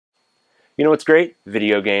You know what's great?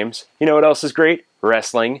 Video games. You know what else is great?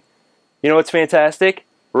 Wrestling. You know what's fantastic?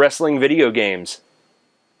 Wrestling video games.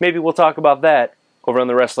 Maybe we'll talk about that over on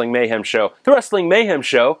the Wrestling Mayhem Show. The Wrestling Mayhem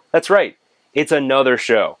Show, that's right. It's another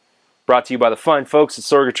show. Brought to you by the fine folks at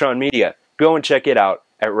Sorgatron Media. Go and check it out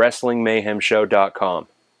at WrestlingMayhemShow.com.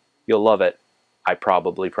 You'll love it. I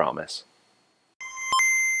probably promise.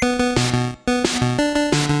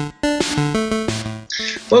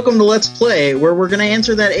 Welcome to Let's Play, where we're going to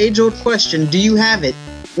answer that age-old question, do you have it?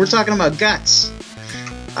 We're talking about guts.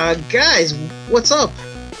 Guys, what's up?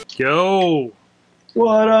 Yo!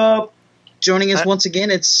 What up? Joining us once again,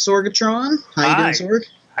 it's Sorgatron. How you doing, Sorg?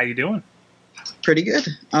 How you doing? Pretty good.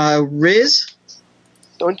 Rizz?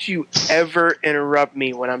 Don't you ever interrupt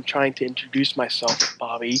me when I'm trying to introduce myself,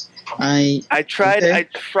 Bobby. I tried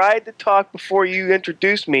to talk before you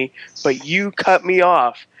introduced me, but you cut me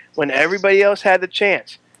off when everybody else had the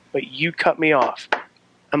chance. But you cut me off.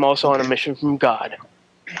 I'm also on a mission from God.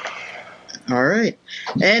 All right.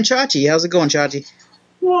 And Chachi, how's it going, Chachi?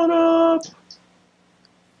 What up?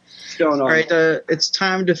 What's going on? All right, it's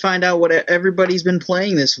time to find out what everybody's been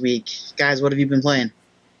playing this week. Guys, what have you been playing?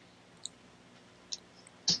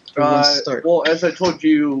 Well, as I told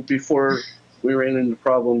you before we ran into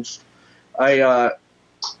problems, I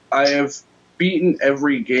have beaten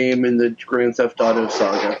every game in the Grand Theft Auto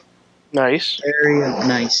saga. Nice. Very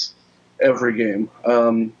nice. Every game.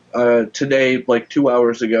 Today, like 2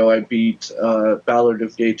 hours ago, I beat Ballad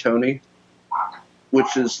of Gay Tony,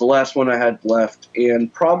 which is the last one I had left,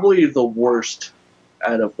 and probably the worst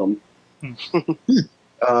out of them.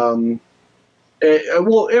 Well,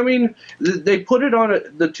 I mean, they put it on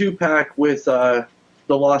the 2-pack with The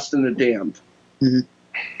Lost and the Damned. Mm-hmm.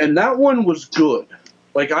 And that one was good.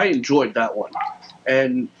 Like, I enjoyed that one.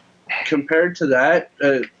 And compared to that,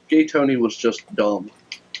 Gay Tony was just dumb.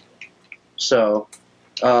 So,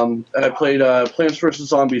 I played Plants vs.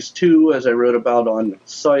 Zombies 2, as I wrote about on the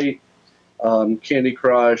site. Candy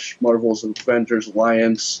Crush, Marvel's Avengers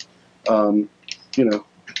Alliance. You know,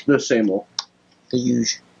 the same old. The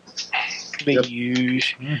usual. The Yep.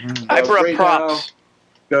 usual. Mm-hmm. I brought right props.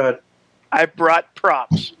 Go ahead. I brought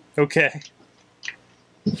props. Okay.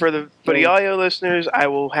 For the audio listeners,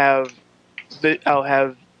 I'll have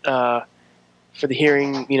for the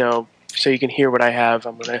hearing, you know, so you can hear what I have.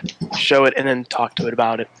 I'm gonna show it and then talk to it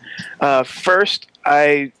about it. First,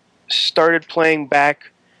 I started playing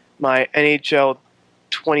back my NHL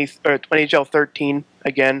 13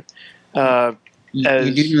 again. You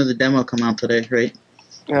do know the demo come out today, right?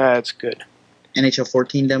 That's good. NHL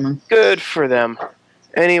 14 demo? Good for them.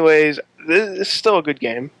 Anyways, this is still a good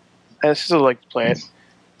game. I still like to play it.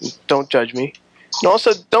 Don't judge me. And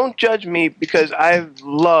also, don't judge me because I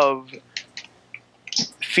love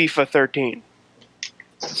FIFA 13.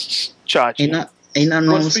 Chachi. Ain't nothing wrong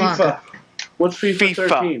with What's soccer. FIFA? What's FIFA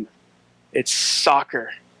 13? It's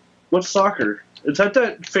soccer. What's soccer? Is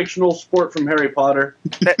that fictional sport from Harry Potter?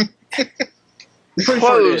 I'm pretty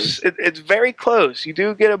sure it is. Close. It's very close. You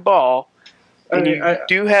do get a ball, and you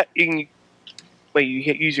can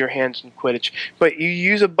use your hands in Quidditch, but you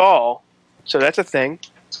use a ball, so that's a thing.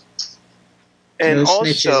 And No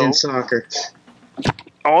snitches in soccer.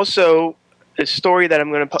 also, a story that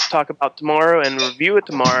I'm going to talk about tomorrow and review it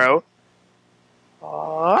tomorrow.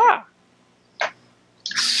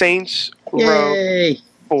 Saints Row Yay!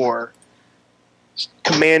 4,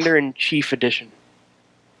 Commander-in-Chief Edition.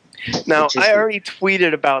 Now, I already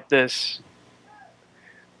tweeted about this,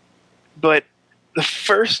 but the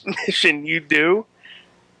first mission you do,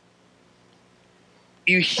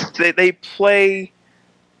 they play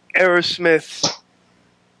Aerosmith's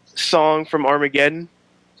song from Armageddon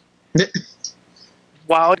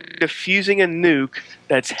while defusing a nuke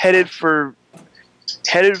that's headed for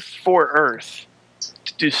Earth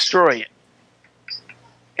to destroy it.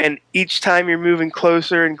 And each time you're moving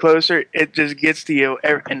closer and closer, it just gets to you,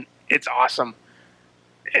 and it's awesome.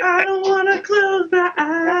 I don't want to close my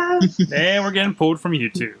eyes. And we're getting pulled from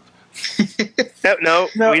YouTube. No,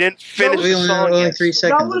 we didn't finish We the song only yet. 3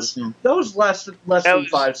 seconds. That was less than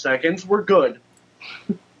 5 seconds. We're good.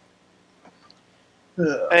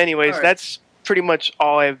 Anyways, All right. that's pretty much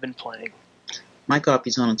all I've been playing. My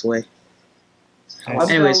copy's on its way. I'm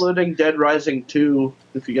Anyways. downloading Dead Rising 2,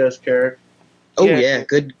 if you guys care. Oh Yeah. yeah,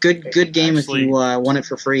 good game Actually, if you want it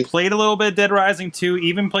for free. Played a little bit of Dead Rising 2,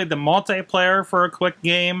 even played the multiplayer for a quick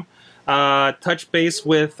game. Touch base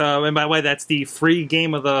with, and by the way, that's the free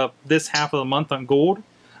game of this half of the month on Gold,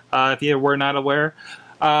 if you were not aware.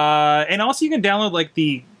 And also you can download like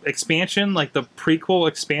the expansion, like the prequel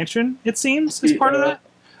expansion, it seems, as part of that.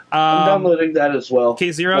 I'm downloading that as well.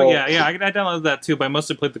 K0, Well, yeah, I downloaded that too, but I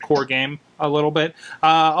mostly played the core game a little bit.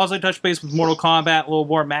 Also touched base with Mortal Kombat, a little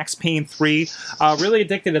more Max Payne 3. Really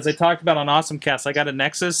addicted, as I talked about on Awesome Cast. I got a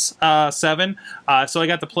Nexus 7, so I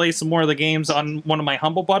got to play some more of the games on one of my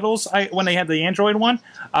Humble Bundles when they had the Android one.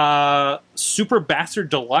 Super Bastard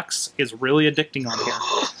Deluxe is really addicting on here.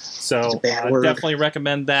 So definitely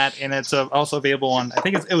recommend that, and it's also available on, I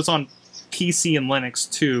think it was on PC and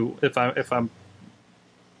Linux too, if I'm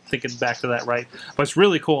thinking back to that right. But it's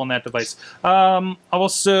really cool on that device.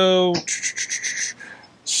 Also,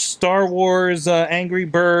 Star Wars, Angry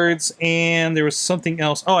Birds, and there was something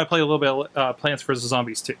else. Oh, I played a little bit of Plants vs.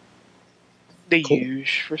 Zombies too. The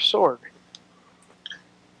use for Sorg.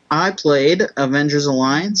 I played Avengers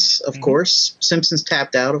Alliance, of course. Simpsons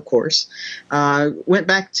Tapped Out, of course. Went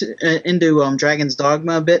back to into Dragon's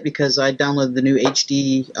Dogma a bit because I downloaded the new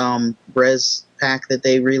HD Rizz pack that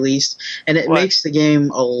they released, and it makes the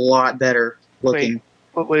game a lot better looking.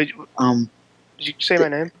 Wait, did you say my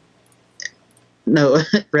name? No,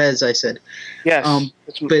 Rizz, I said. Yes.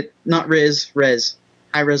 But not Rizz.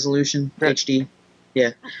 High resolution HD.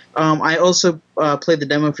 Yeah. I also played the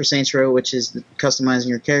demo for Saints Row, which is customizing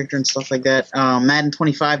your character and stuff like that. Madden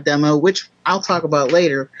 25 demo, which I'll talk about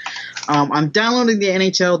later. I'm downloading the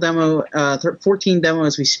NHL demo, 14 demo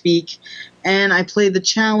as we speak, and I played the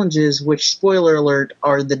challenges, which, spoiler alert,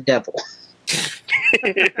 are the devil.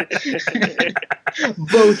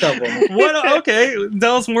 Both of them. What? Okay,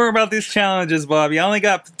 tell us more about these challenges, Bobby. I only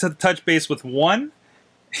got to touch base with one.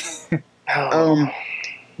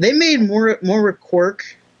 They made Maura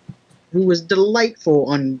Quirk, who was delightful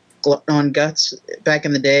on Guts back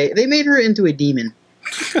in the day. They made her into a demon.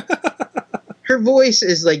 Her voice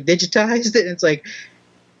is like digitized, and it's like,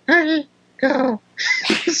 hey, go.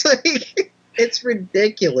 It's like, it's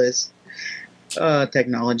ridiculous.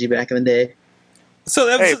 Technology back in the day. So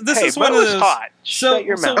this is one of those. Hot. Shut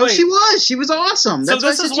your mouth. Oh, she was awesome. That's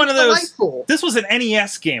this is one of those. Delightful. This was an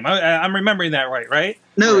NES game. I'm remembering that right?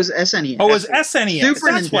 No, it was SNES. Oh, it was SNES.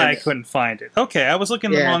 Super That's why I Nintendo. couldn't find it. Okay, I was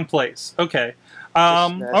looking in the wrong place. Okay,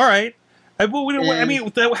 all right. I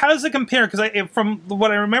mean, how does it compare? Because from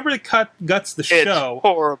what I remember, Guts the show. It's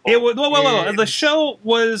horrible. It was the show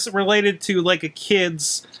was related to like a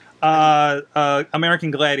kid's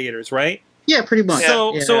American Gladiators, right? Yeah, pretty much.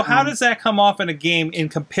 So how does that come off in a game in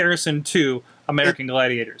comparison to American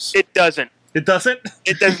Gladiators? It doesn't. It doesn't?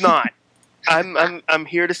 It does not. I'm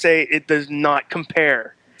here to say it does not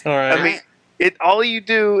compare. All right. I mean, all you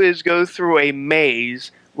do is go through a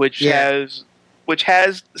maze which has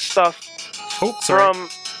stuff from.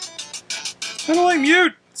 How do I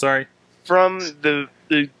mute? Sorry. From the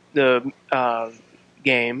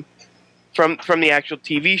game, from the actual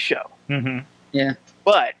TV show. Mm-hmm. Yeah.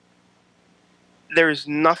 But there's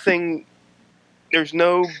nothing. There's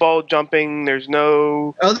no ball jumping. There's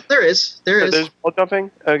no. Oh, there is. There's ball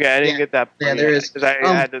jumping. Okay, I didn't get that. Yeah, there is. Because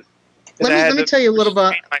I had to. Let me tell you a little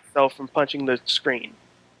about myself from punching the screen.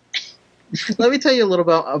 Let me tell you a little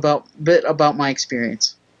about my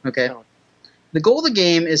experience. Okay. Oh. The goal of the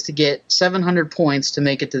game is to get 700 points to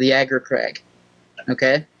make it to the Aggro Crag.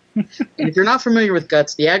 Okay. And if you're not familiar with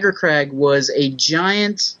Guts, the Aggro Crag was a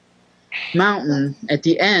giant mountain at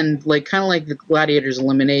the end, kind of like the Gladiators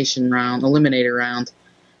Eliminator round,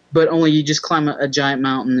 but only you just climb a giant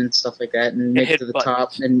mountain and stuff like that and make it to the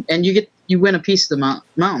top, and you win a piece of the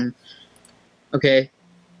mountain. Okay.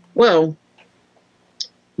 Well,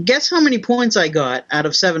 guess how many points I got out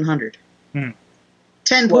of 700? 10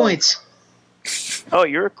 points. Oh,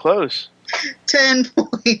 you're close. 10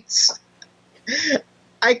 points.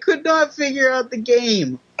 I could not figure out the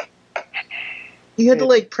game. You had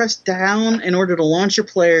to press down in order to launch your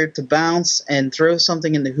player to bounce and throw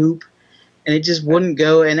something in the hoop, and it just wouldn't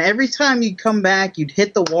go. And every time you'd come back, you'd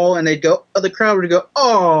hit the wall, and the crowd would go,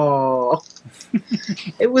 "Oh!"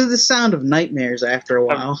 It was the sound of nightmares after a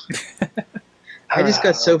while. I just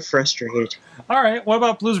got so frustrated. All right, what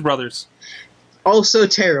about Blues Brothers? Also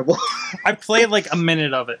terrible. I played a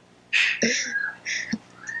minute of it.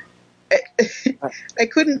 I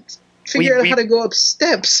couldn't figure out how to go up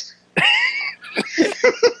steps.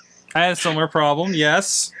 I had a similar problem,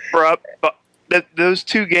 yes. Those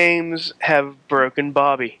two games have broken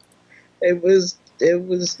Bobby. It was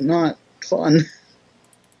not fun.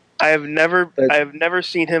 I have never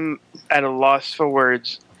seen him at a loss for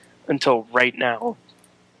words until right now.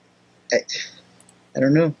 I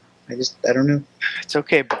don't know. I don't know. It's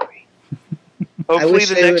okay, Bobby. Hopefully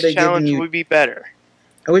the next challenge will be better.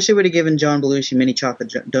 I wish they would have given John Belushi mini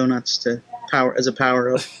chocolate donuts as a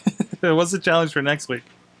power-up. What's the challenge for next week?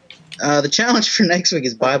 The challenge for next week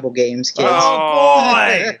is Bible games, kids. Oh,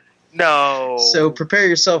 boy! No. So prepare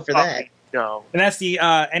yourself for that. No. And that's the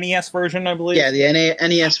NES version, I believe? Yeah, the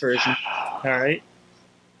NES version. All right.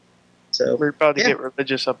 So We're about to yeah. get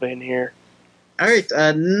religious up in here. All right,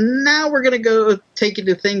 now we're going to go take you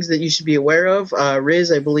to things that you should be aware of.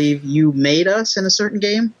 Rizz, I believe you made us in a certain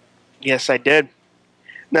game. Yes, I did.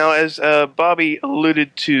 Now, as Bobby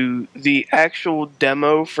alluded to, the actual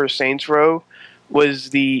demo for Saints Row was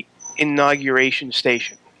the inauguration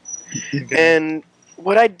station. And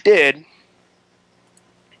what I did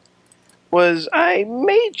was I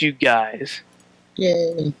made you guys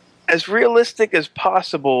Yay. as realistic as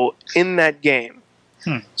possible in that game.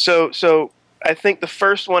 So I think the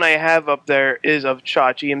first one I have up there is of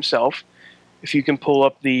Chachi himself. If you can pull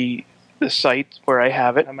up the site where I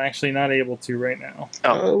have it. I'm actually not able to right now.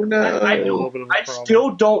 Oh, no. I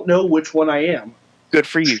still don't know which one I am. Good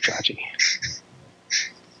for you, Chachi.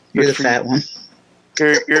 You're the fat one.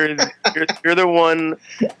 You're the one.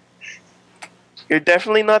 You're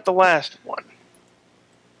definitely not the last one.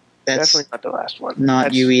 That's Definitely not the last one.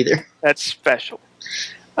 not you either. That's special.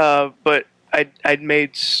 But I'd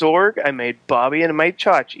made Sorg, I made Bobby, and I made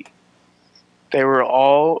Chachi. They were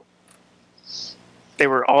all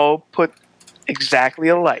put exactly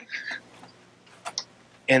alike.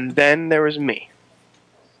 And then there was me.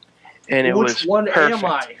 And it was Which one perfect.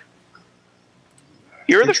 am I?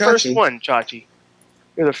 You're the You're first Chachi. one, Chachi.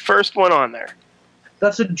 You're the first one on there.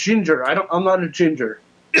 That's a ginger. I'm not a ginger.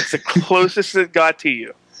 It's the closest it got to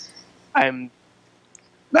you. No, I'm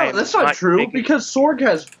that's not true making- because Sorg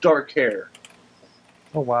has dark hair.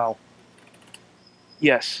 Oh, wow.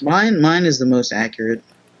 Yes. Mine is the most accurate.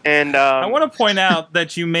 And I want to point out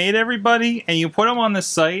that you made everybody, and you put them on the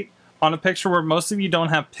site on a picture where most of you don't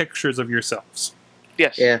have pictures of yourselves.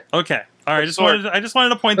 yes. Yeah, Okay. All right. Sorg. I just wanted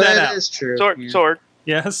to point but that that out. is true. Sorg, yeah. Sorg,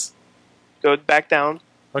 Yes. go back down.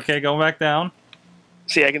 Okay, going back down.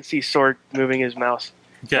 See, I can see Sorg moving his mouse.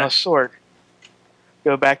 Okay. Now, Sorg,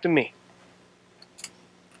 go back to me.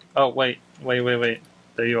 Oh, wait.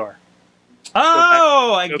 There you are.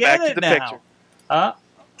 Oh, I go get back to it the now. picture.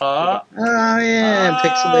 Oh, yeah,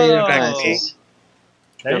 pixelated Oh. glasses.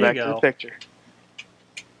 There Go you back to the go. picture.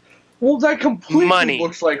 Well, that completely Money.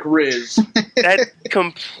 looks like Rizz. That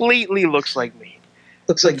completely looks like me.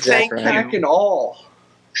 Looks like Zach Thank Ryder. Pack and all.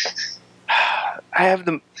 I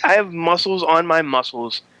have muscles on my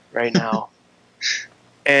muscles right now.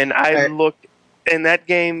 And I Alright. look, and that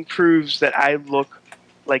game proves that I look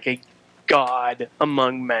like a god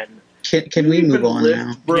among men. Can we You move can on lift,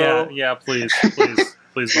 now? bro. Yeah, please,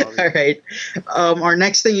 please, Bobby. All right. Our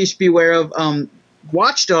next thing you should be aware of,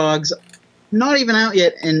 Watch Dogs, not even out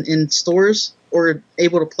yet in stores or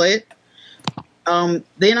able to play it.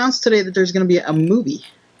 They announced today that there's going to be a movie,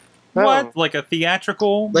 What? Oh. Like a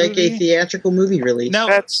theatrical? like a movie? theatrical movie release. No.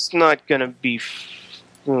 That's not gonna be.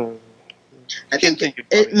 I think Continue,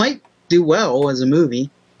 it Bobby. might do well as a movie.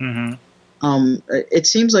 Mm-hmm. It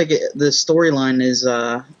seems like the storyline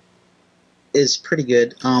is pretty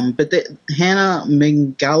good. But Hannah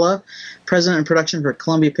Mingala, president of production for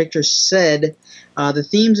Columbia Pictures, said the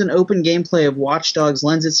themes and open gameplay of Watch Dogs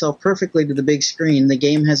lends itself perfectly to the big screen. The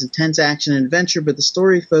game has intense action and adventure, but the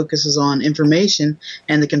story focuses on information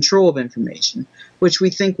and the control of information, which we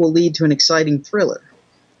think will lead to an exciting thriller.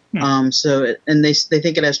 They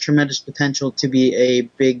think it has tremendous potential to be a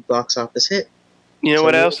big box office hit. You know So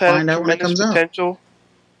what we'll else had find out when it tremendous comes out. potential?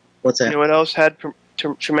 What's that? You know what else had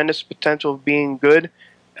tremendous potential of being good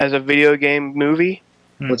as a video game movie?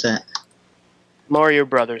 What's that? Mario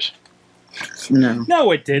Brothers. No.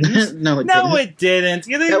 No, it didn't. No, it No, didn't. it didn't.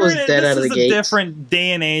 Yeah, That was dead this out of is the a gates. different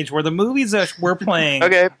day and age where the movies that we're playing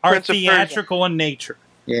Okay, are Prince of Persia. theatrical in nature.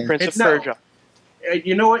 Yeah. Prince of It's no. Persia.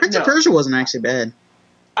 You know what? Prince No. of Persia wasn't actually bad.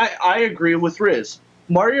 I agree with Rizz.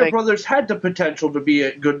 Mario Thank- Brothers had the potential to be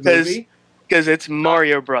a good movie. Because it's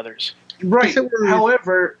Mario Brothers. Right. If it were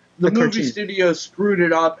However, the a movie cartoon. studio screwed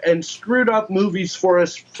it up and screwed up movies for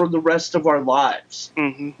us for the rest of our lives.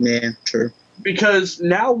 Hmm Yeah, true. Because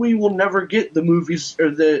now we will never get the movies or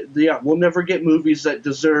we'll never get movies that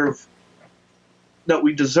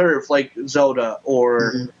we deserve, like Zelda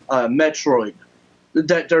or Metroid,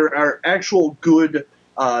 that there are actual good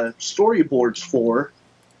storyboards for,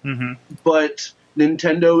 Mm-hmm. but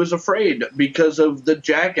Nintendo is afraid because of the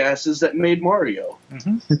jackasses that made Mario.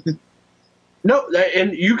 Mm-hmm. No,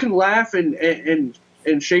 and you can laugh and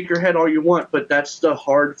shake your head all you want, but that's the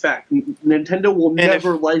hard fact. Nintendo will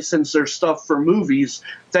never license their stuff for movies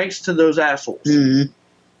thanks to those assholes. Mhm.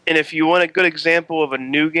 And if you want a good example of a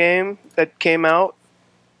new game that came out,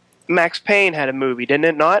 Max Payne had a movie, didn't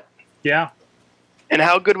it not? Yeah. And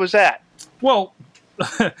how good was that? Well,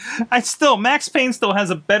 Max Payne still has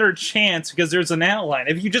a better chance because there's an outline.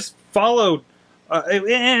 If you just followed,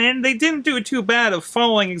 and they didn't do it too bad of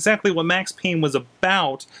following exactly what Max Payne was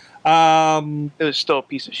about. It was still a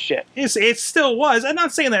piece of shit. It still was. I'm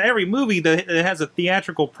not saying that every movie that has a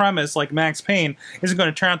theatrical premise like Max Payne isn't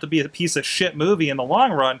going to turn out to be a piece of shit movie in the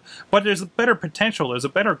long run, but there's a better potential. There's a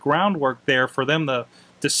better groundwork there for them to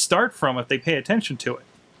start from if they pay attention to it.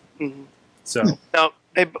 Mm-hmm. So now,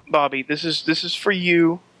 hey Bobby, this is for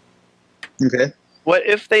you. Okay. What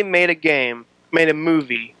if they made a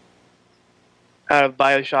movie out of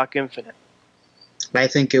BioShock Infinite? I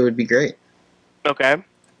think it would be great. Okay.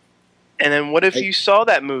 And then what if you saw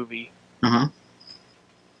that movie,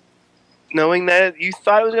 knowing that you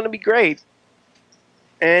thought it was going to be great,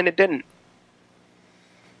 and it didn't?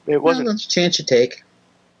 It wasn't. Well, that's a chance you take.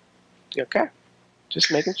 Okay.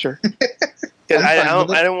 Just making sure.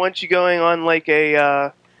 I don't want you going on like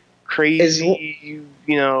a crazy,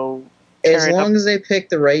 As long as they pick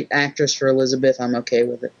the right actress for Elizabeth, I'm okay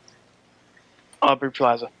with it. Aubrey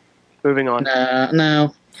Plaza. Moving on.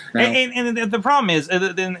 No. And the problem is,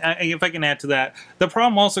 if I can add to that, the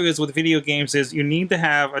problem also is with video games is you need to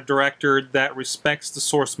have a director that respects the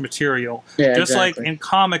source material. Yeah, Just exactly. like in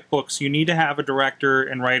comic books, you need to have a director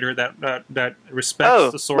and writer that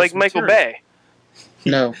respects the source like material. Michael Bay.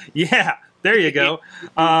 No. Yeah, there you go.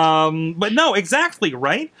 But no, exactly,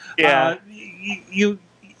 right? Yeah.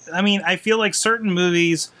 I mean, I feel like certain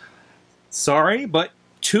movies, sorry, but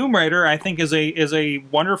Tomb Raider, I think, is a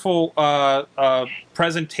wonderful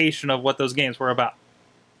presentation of what those games were about.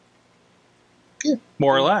 Yeah.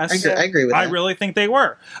 More or less. I agree with that. I really think they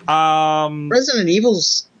were. Resident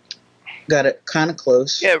Evil's got it kind of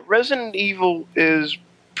close. Yeah, Resident Evil is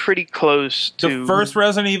pretty close to... The first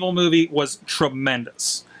Resident Evil movie was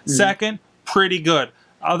tremendous. Second, pretty good.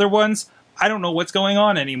 Other ones, I don't know what's going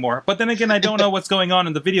on anymore. But then again, I don't know what's going on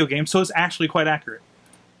in the video game, so it's actually quite accurate.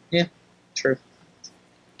 Yeah, true.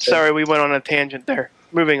 Sorry, we went on a tangent there.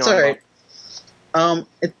 Moving on. It's all right.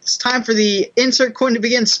 It's time for the insert coin to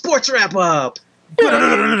begin sports wrap up. All right,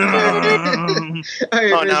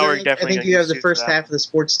 now we're Rizz, definitely I think gonna you have get the first sued for half of the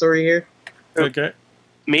sports story here. Okay.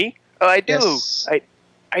 Me? Oh, I do. Yes.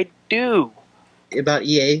 I do. About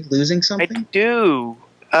EA losing I something? do.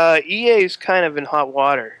 EA is kind of in hot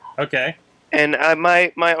water. Okay. And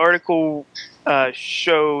my article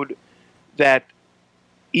showed that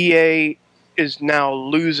EA is now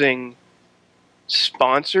losing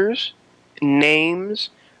sponsors, names,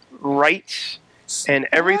 rights, and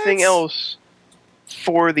everything else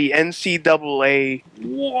for the NCAA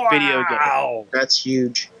video game. That's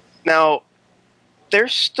huge. Now, they're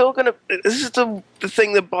still going to... This is the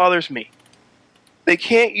thing that bothers me. They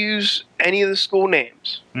can't use any of the school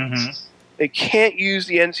names. Mm-hmm. They can't use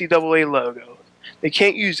the NCAA logo. They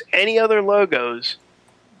can't use any other logos.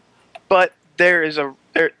 But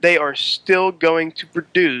they are still going to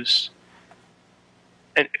produce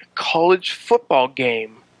a college football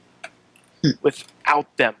game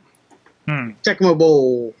without them. Tecmo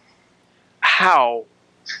Bowl. How?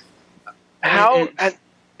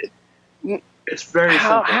 It's very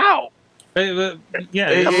simple. How? Yeah.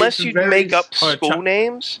 Unless you make up Oh, school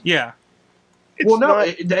names. Yeah. It's Well, no, not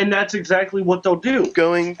and that's exactly what they'll do.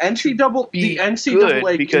 going The be NCAA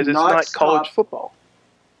good because it's cannot not college stop. football.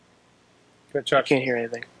 Good I can't hear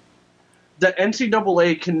anything. The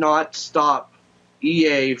NCAA cannot stop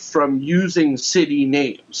EA from using city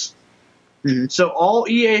names. Mm-hmm. So all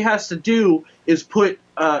EA has to do is put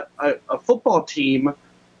a football team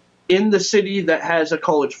in the city that has a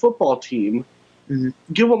college football team,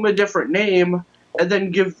 give them a different name, and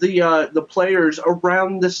then give the players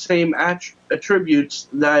around the same attributes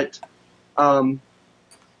that The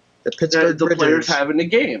Pittsburgh the players Bridgers. have in the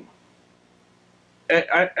game.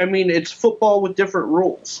 I mean, it's football with different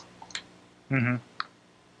rules. Mm-hmm.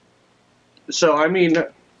 So, I mean,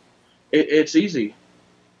 it's easy.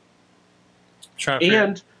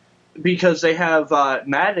 And because they have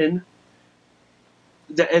Madden,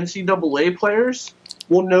 the NCAA players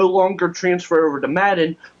will no longer transfer over to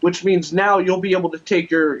Madden, which means now you'll be able to take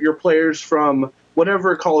your players from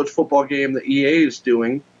whatever college football game that EA is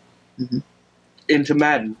doing into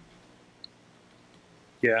Madden.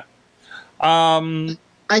 Yeah.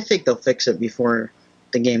 I think they'll fix it before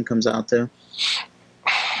the game comes out, though.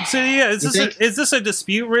 So yeah, is this a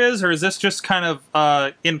dispute, Rizz, or is this just kind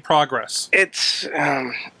of in progress? It's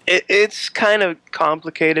kind of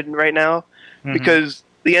complicated right now because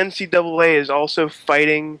the NCAA is also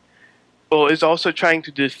fighting, is also trying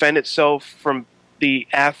to defend itself from the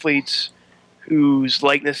athletes whose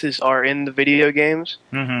likenesses are in the video games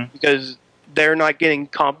because they're not getting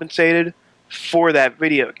compensated for that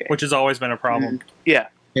video game. Which has always been a problem. Yeah.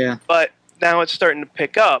 Yeah. But now it's starting to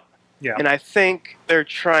pick up Yeah. And I think they're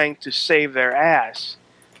trying to save their ass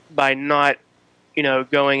by not,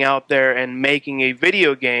 going out there and making a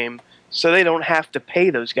video game so they don't have to pay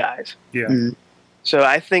those guys. Yeah. Mm. So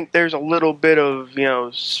I think there's a little bit of,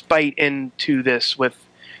 spite into this with,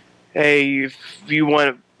 hey, if you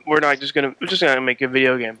want, we're just gonna make a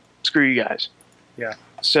video game. Screw you guys. Yeah.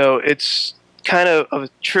 So it's kind of a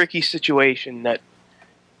tricky situation that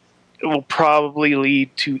will probably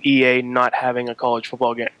lead to EA not having a college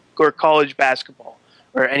football game or college basketball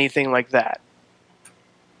or anything like that.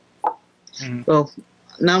 Well,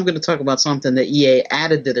 now I'm going to talk about something that EA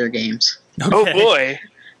added to their games. Okay. Oh boy.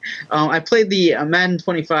 I played the Madden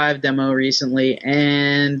 25 demo recently,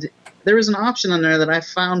 and there was an option on there that I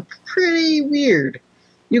found pretty weird.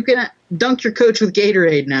 You can dunk your coach with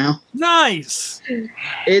Gatorade now. Nice.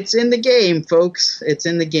 It's in the game, folks. It's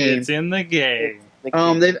in the game. It's in the game.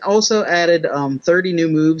 They've also added 30 new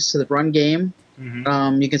moves to the run game.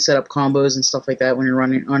 Mm-hmm. You can set up combos and stuff like that when you're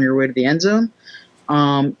running on your way to the end zone.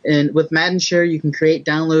 And with Madden Share, you can create,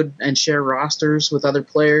 download, and share rosters with other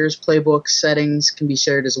players. Playbooks, settings can be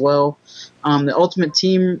shared as well. The Ultimate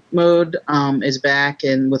Team mode is back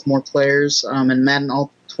and with more players, and Madden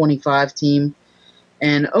 25 Team.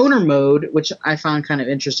 And Owner mode, which I found kind of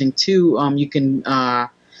interesting too, you can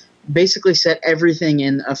basically set everything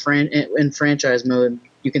in in franchise mode.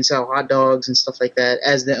 You can sell hot dogs and stuff like that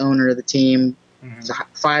as the owner of the team.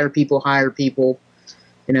 Fire people, hire people.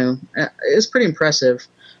 It's pretty impressive.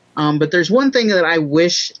 But there's one thing that I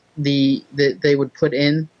wish that they would put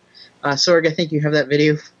in. Sorg, I think you have that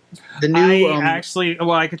video. The new.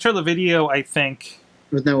 I could show the video. I think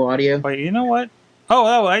with no audio. Wait, you know what?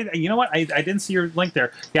 You know what? I didn't see your link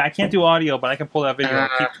there. Yeah, I can't do audio, but I can pull that video.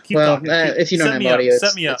 Keep talking. If you don't have audio,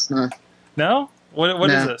 set me up. It's not. No? What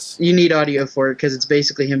is this? You need audio for it because it's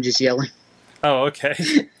basically him just yelling. Oh, okay.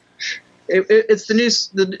 It's the news.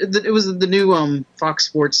 It was the new Fox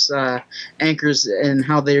Sports anchors and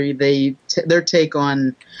how their take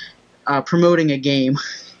on promoting a game.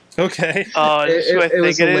 Okay. It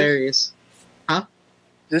was hilarious. Huh?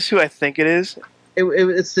 Is this who I think it is?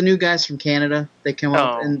 It's the new guys from Canada. They come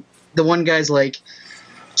up, and the one guy's like,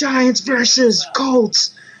 Giants versus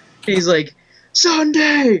Colts. And he's like,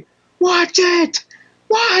 Sunday, watch it!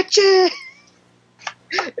 Watch it!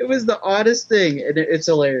 It was the oddest thing, and it's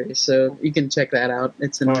hilarious. So you can check that out.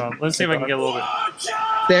 Let's see if I can get a little bit.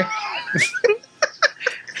 There.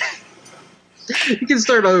 You can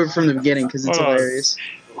start over from the beginning because it's hilarious.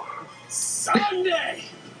 Sunday,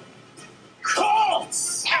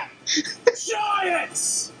 Colts,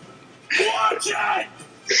 Giants, watch it!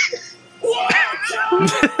 Watch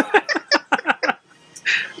it!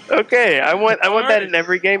 Okay, I want that in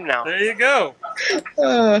every game now. There you go.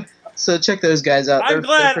 So check those guys out. I'm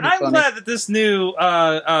glad that this new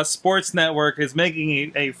sports network is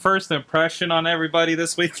making a first impression on everybody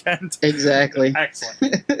this weekend. Exactly.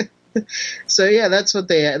 Excellent. So yeah, that's what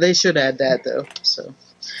they should add that though. So.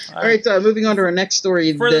 All right, moving on to our next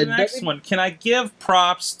story. For the next one, can I give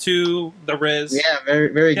props to the Rizz? Yeah, very,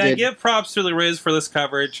 very good. Can I give props to the Rizz for this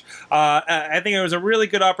coverage? I think it was a really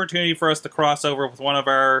good opportunity for us to cross over with one of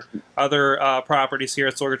our other properties here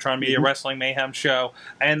at Sorgatron Media, Wrestling Mayhem Show.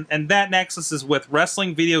 And that nexus is with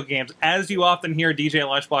wrestling video games, as you often hear DJ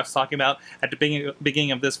Lunchbox talking about at the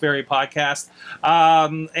beginning of this very podcast.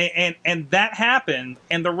 And that happened,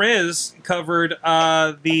 and the Rizz covered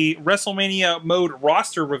the WrestleMania mode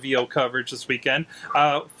roster reveal coverage this weekend,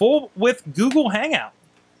 full with Google Hangout.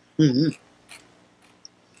 Mm-hmm.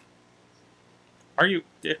 Are you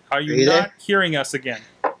not hearing us again?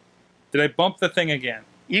 Did I bump the thing again?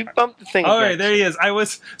 You bumped the thing. All right, there he is.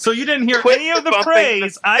 So you didn't hear any of the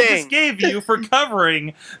praise I just gave you for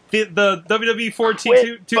covering the WWE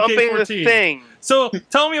 2K14. The thing. So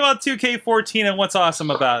tell me about 2K14 and what's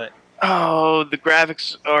awesome about it. Oh, the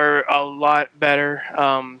graphics are a lot better.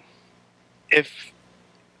 If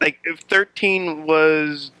 13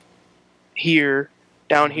 was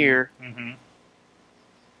down here,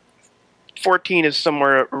 14 is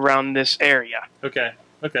somewhere around this area. Okay.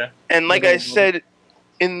 And like I said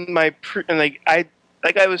in my I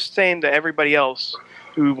was saying to everybody else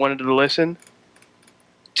who wanted to listen,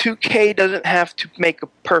 2K doesn't have to make a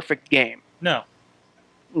perfect game. No.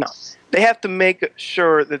 They have to make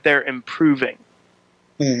sure that they're improving.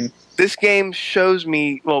 This game shows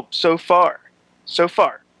me, well, so far,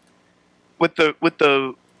 with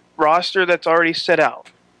the roster that's already set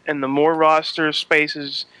out, and the more roster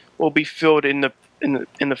spaces will be filled in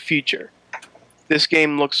the future. This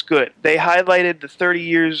game looks good. They highlighted the 30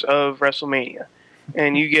 years of WrestleMania,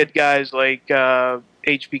 and you get guys like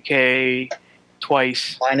HBK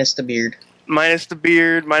twice, minus the beard, minus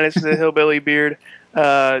the hillbilly beard.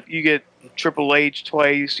 You get Triple H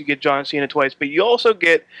twice. You get John Cena twice, but you also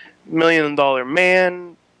get $1 Million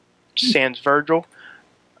Man, sans Virgil.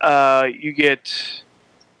 You get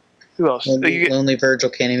who else? Lonely Virgil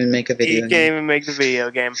can't even make a He video. can't even make the video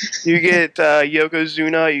game. You get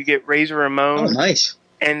Yokozuna. You get Razor Ramon. Oh, nice.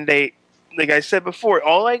 And they, like I said before,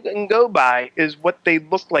 all I can go by is what they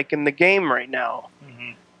look like in the game right now,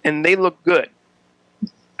 and they look good.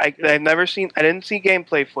 I didn't see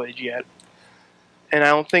gameplay footage yet, and I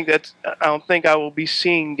don't think I will be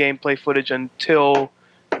seeing gameplay footage until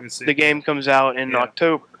the game comes out in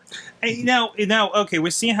October. Hey, now, okay,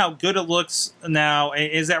 we're seeing how good it looks now.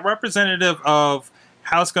 Is that representative of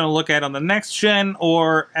how it's going to look at on the next gen,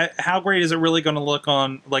 or how great is it really going to look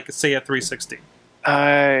on, like, say, a 360?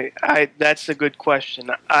 That's a good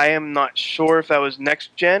question. I am not sure if that was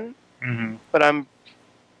next gen, but I'm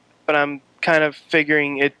kind of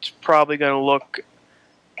figuring it's probably going to look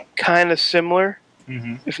kind of similar,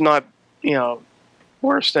 if not,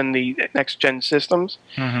 worse than the next gen systems.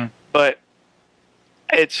 But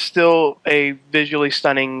it's still a visually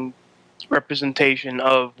stunning representation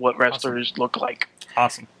of what wrestlers look like.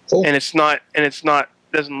 Awesome. Cool. And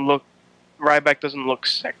Ryback doesn't look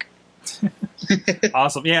sick.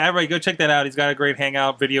 Awesome. Yeah, everybody go check that out. He's got a great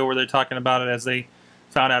Hangout video where they're talking about it as they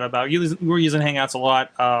found out about it. We're using Hangouts a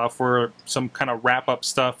lot for some kind of wrap-up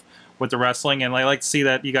stuff with the wrestling, and I like to see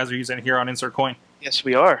that you guys are using it here on Insert Coin. Yes,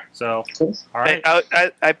 we are. So, Cool. all right.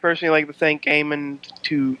 I personally like to thank Eamon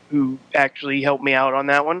who actually helped me out on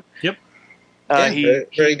that one. Yep.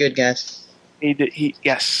 Very good, guys.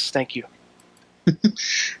 Yes, thank you. All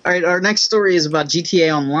right, our next story is about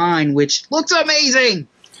GTA Online, which looks amazing.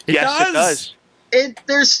 It does.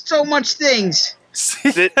 There's so much things. So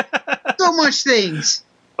much things.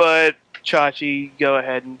 But Chachi, go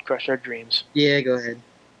ahead and crush our dreams. Yeah, go ahead.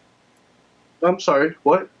 I'm sorry,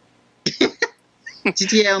 what?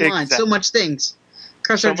 GTA Online, Exactly. so much things.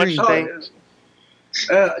 Crush our dreams. things.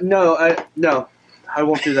 No, I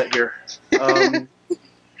won't do that here.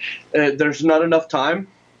 There's not enough time,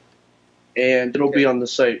 and it'll be on the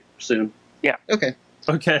site soon. Okay.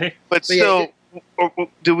 Okay. But still,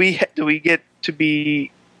 do we get to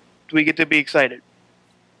be excited?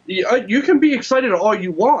 You can be excited all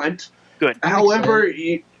you want. Good. However,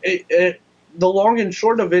 the long and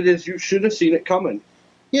short of it is you should have seen it coming.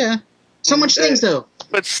 Yeah. So much things, though.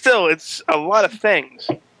 But still, it's a lot of things.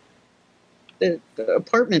 The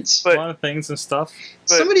apartments. A lot of things and stuff.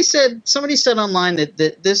 But- Somebody said online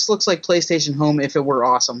that this looks like PlayStation Home if it were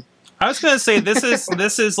awesome. I was going to say this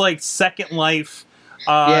is like Second Life,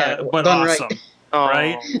 but done awesome. right. Oh,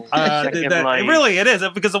 Right? Second Life. It really is,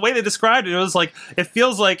 because the way they described it, was like, it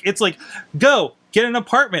feels like it's like, go get an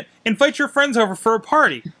apartment, invite your friends over for a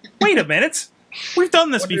party. Wait a minute, we've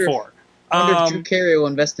done this before. I wonder if Drew Carey will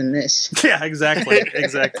invest in this. Yeah,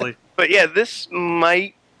 exactly. But yeah, this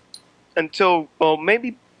might,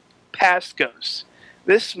 maybe past Ghosts,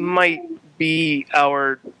 this might be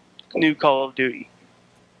our new Call of Duty.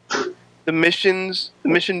 The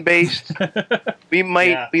mission based. we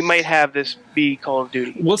might have this be Call of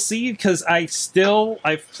Duty. We'll see, because I've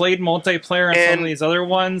played multiplayer on some of these other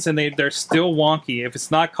ones, and they're still wonky. If it's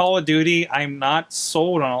not Call of Duty, I'm not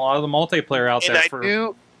sold on a lot of the multiplayer out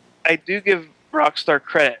there. I do give Rockstar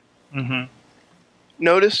credit.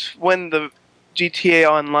 Notice when the GTA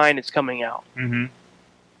Online is coming out.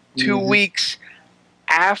 2 weeks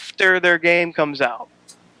after their game comes out.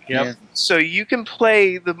 Yep. Yeah. So you can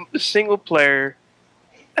play the single player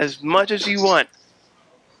as much as you want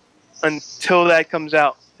until that comes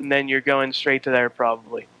out, and then you're going straight to there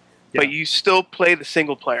probably. Yeah. But you still play the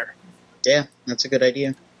single player. Yeah, that's a good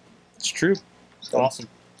idea. It's true. It's awesome.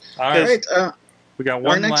 All All right. right. We got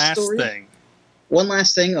one next last story? thing. One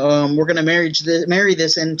last thing. We're going to marry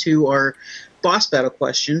this into our boss battle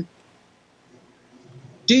question.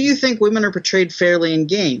 Do you think women are portrayed fairly in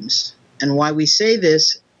games? And why we say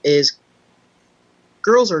this is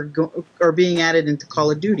girls are being added into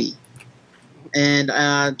Call of Duty. And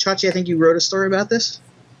Chachi, I think you wrote a story about this?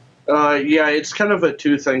 Yeah, it's kind of a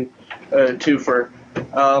twofer.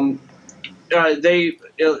 They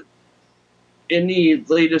in the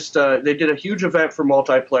latest, they did a huge event for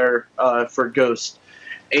multiplayer for Ghost,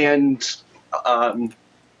 and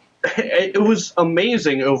it was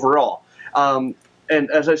amazing overall. And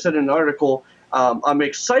as I said in an article, I'm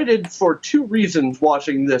excited for two reasons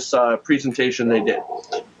watching this presentation they did.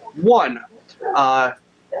 One,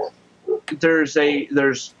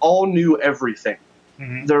 there's all new everything.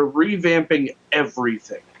 They're revamping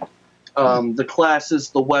everything. The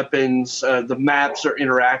classes, the weapons, the maps are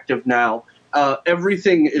interactive now.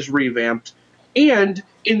 Everything is revamped. And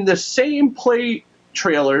in the same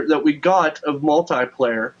trailer that we got of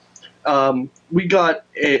multiplayer, we got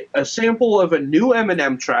a sample of a new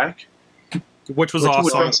Eminem track, which was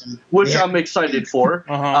awesome. Which I'm excited for.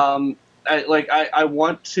 I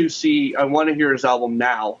want to hear his album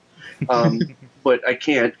now, but I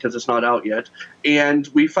can't because it's not out yet. And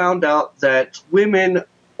we found out that women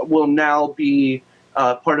will now be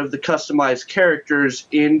part of the customized characters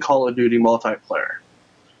in Call of Duty multiplayer.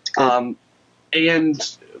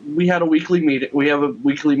 And we had a weekly meeting. We have a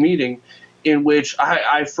weekly meeting in which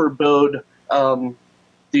I forbade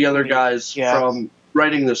the other guys from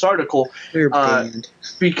writing this article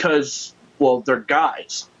because, well, they're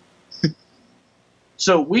guys.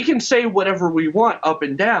 So we can say whatever we want up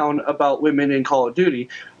and down about women in Call of Duty,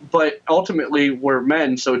 but ultimately we're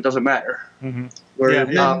men, so it doesn't matter. Mm-hmm. We're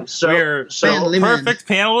perfect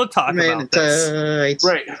panel to talk about this.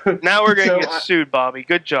 Right. Now we're going to get sued, Bobby.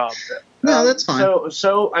 Good job. No, that's fine.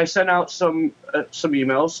 So I sent out some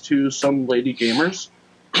emails to some lady gamers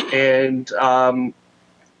and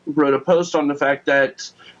wrote a post on the fact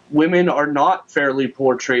that women are not fairly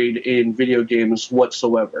portrayed in video games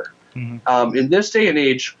whatsoever. Mm-hmm. In this day and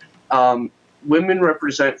age, women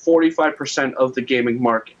represent 45% of the gaming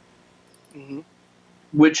market,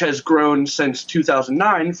 which has grown since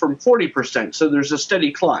 2009 from 40%. So there's a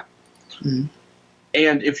steady climb. Mm-hmm.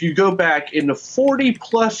 And if you go back in the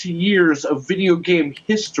 40-plus years of video game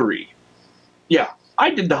history, yeah,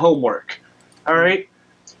 I did the homework, all right?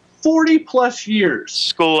 40-plus years.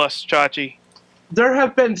 School us, Chachi. There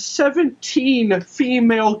have been 17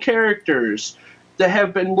 female characters that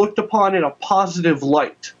have been looked upon in a positive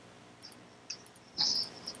light.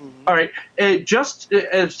 All right, just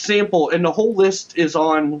a sample, and the whole list is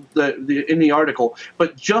on in the article,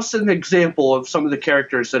 but just an example of some of the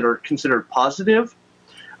characters that are considered positive.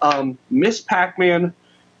 Miss Pac-Man,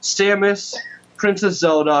 Samus, Princess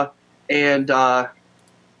Zelda, and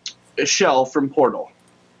Shell from Portal.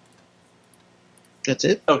 That's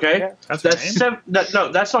it? Okay. Yeah,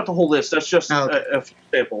 No, that's not the whole list. That's just a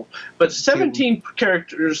sample. But 17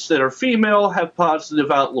 characters that are female have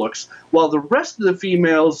positive outlooks, while the rest of the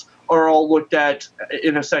females are all looked at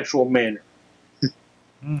in a sexual manner.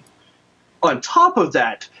 On top of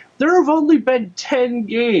that, there have only been 10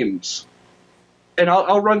 games. And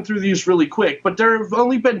I'll run through these really quick, but there have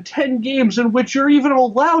only been 10 games in which you're even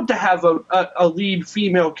allowed to have a lead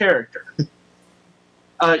female character.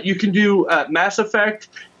 You can do Mass Effect,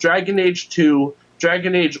 Dragon Age 2,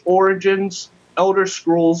 Dragon Age Origins, Elder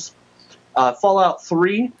Scrolls, Fallout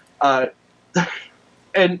 3, and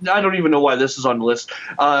I don't even know why this is on the list,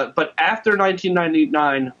 but after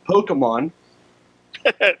 1999, Pokemon,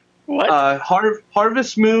 what?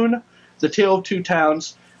 Harvest Moon, The Tale of Two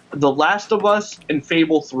Towns, The Last of Us, and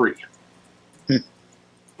Fable 3.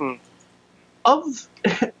 I'll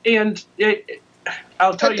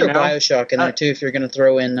tell you now. BioShock in there too if you're going to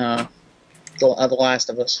throw in The Last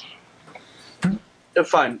of Us.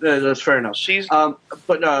 Fine, that's fair enough. Is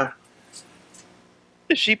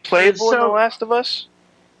she playable in The Last of Us?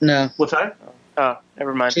 No. What's that? Oh,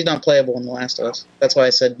 never mind. She's not playable in The Last of Us. That's why I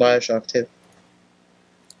said BioShock too.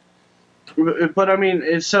 But I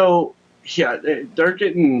mean, so yeah, they're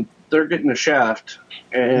getting a shaft,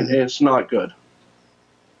 and it's not good.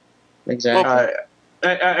 Exactly.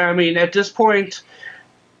 I mean, at this point,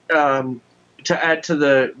 to add to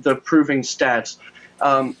the proving stats,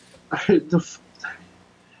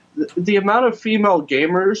 the amount of female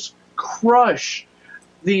gamers crush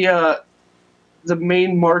the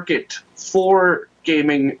main market for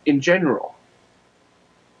gaming in general.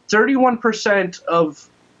 31% of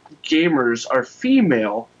gamers are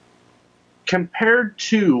female, compared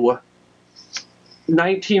to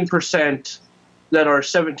 19% that are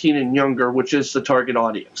 17 and younger, which is the target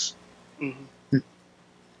audience. Mm-hmm.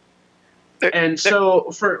 And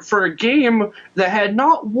so for a game that had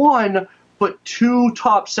not one but 2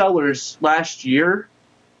 top sellers last year,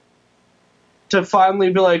 to finally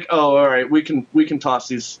be like, oh, all right, we can toss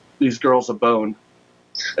these girls a bone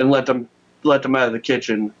and let them out of the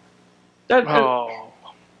kitchen.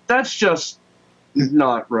 That's just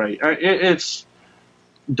not right. It's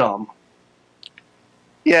dumb.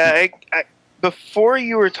 Yeah, before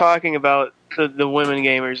you were talking about the women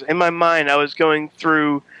gamers, in my mind I was going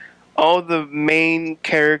through all the main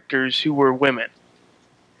characters who were women.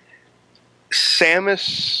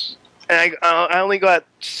 Samus, and I only got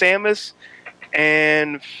Samus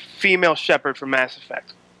and female Shepard from Mass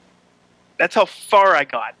Effect. That's how far I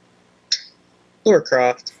got. Lara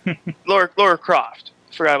Croft. Lara Croft.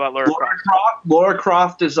 Forgot about Lara Croft. Lara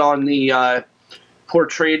Croft is on the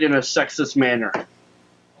portrayed in a sexist manner.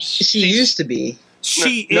 She used to be.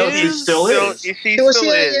 She No, is. she still is. She Well,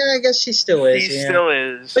 still is. yeah, I guess she still is. She yeah. still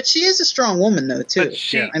is. But she is a strong woman, though, too. But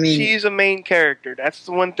she, Yeah. I mean, she's a main character. That's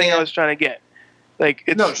the one thing Yeah. I was trying to get. Like,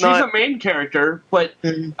 it's No, she's not. a main character, but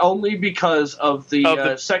Mhm. only because of the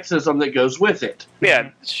sexism that goes with it. Yeah,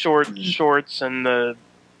 shorts and the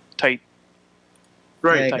tight. yeah,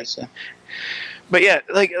 I Right. guess so. But yeah,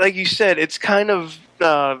 like you said, it's kind of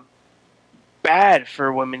bad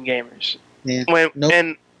for women gamers. Yeah. Nope.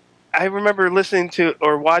 And I remember listening to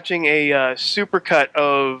or watching a supercut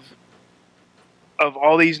of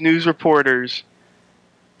all these news reporters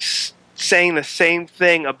saying the same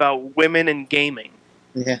thing about women in gaming.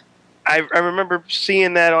 Yeah. I remember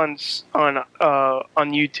seeing that on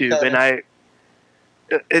YouTube, and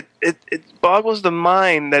it boggles the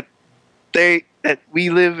mind that we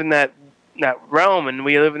live in that realm, and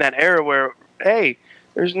we live in that era where, hey,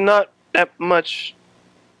 there's not that much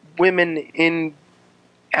women in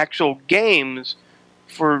actual games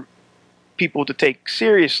for people to take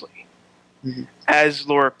seriously as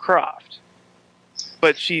Lara Croft.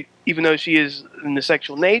 But she, even though she is in the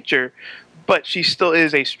sexual nature, but she still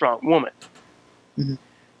is a strong woman.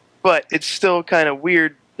 But it's still kind of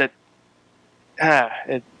weird that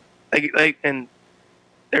and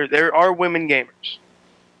there are women gamers.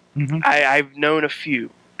 I've known a few.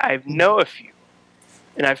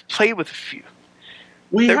 And I've played with a few.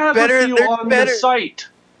 We have a few on the site.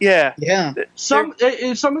 Yeah. Yeah. Some of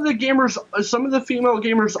the gamers, some of the female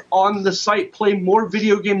gamers on the site play more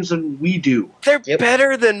video games than we do. They're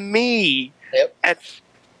better than me. Yep.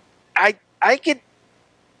 I get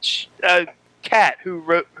Kat, who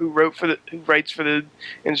writes for the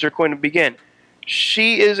Insert Coin to Begin.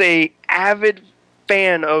 She is a avid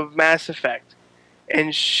fan of Mass Effect,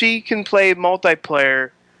 and she can play multiplayer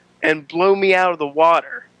and blow me out of the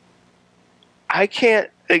water. I can't,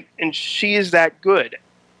 and she is that good.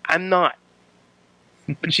 I'm not,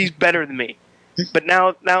 but she's better than me. But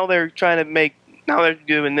now they're trying to now they're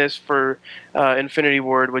doing this for Infinity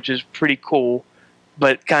Ward, which is pretty cool,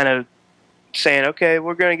 but kind of saying, okay,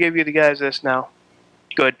 we're going to give you the guys this now.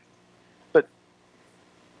 Good. But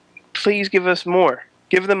please give us more.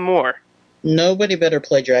 Give them more. Nobody better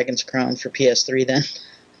play Dragon's Crown for PS3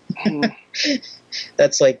 then.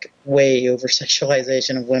 That's like way over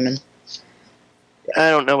sexualization of women. I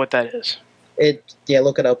don't know what that is.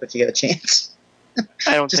 Look it up if you get a chance.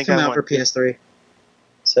 I don't Just think come I out want for PS3.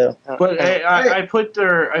 So, But hey, I put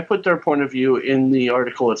their point of view in the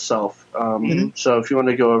article itself. So if you want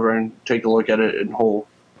to go over and take a look at it in whole,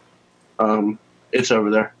 it's over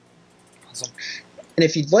there. Awesome. and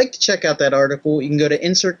if you'd like to check out that article, you can go to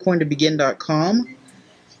insertcointobegin.com.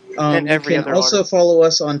 And every you can other also article. follow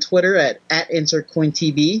us on Twitter at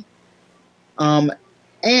InsertCoinTB.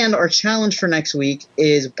 And our challenge for next week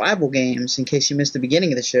is Bible games, in case you missed the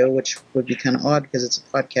beginning of the show, which would be kind of odd because it's a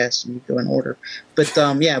podcast and you go in order. But,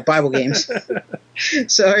 yeah, Bible games.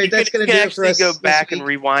 So, all right, that's going to do it for us. Go back this and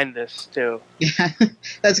week. rewind this, too. Yeah,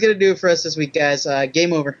 that's going to do it for us this week, guys.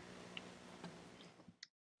 Game over.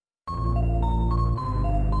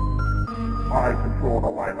 I control the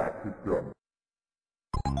Lilac system.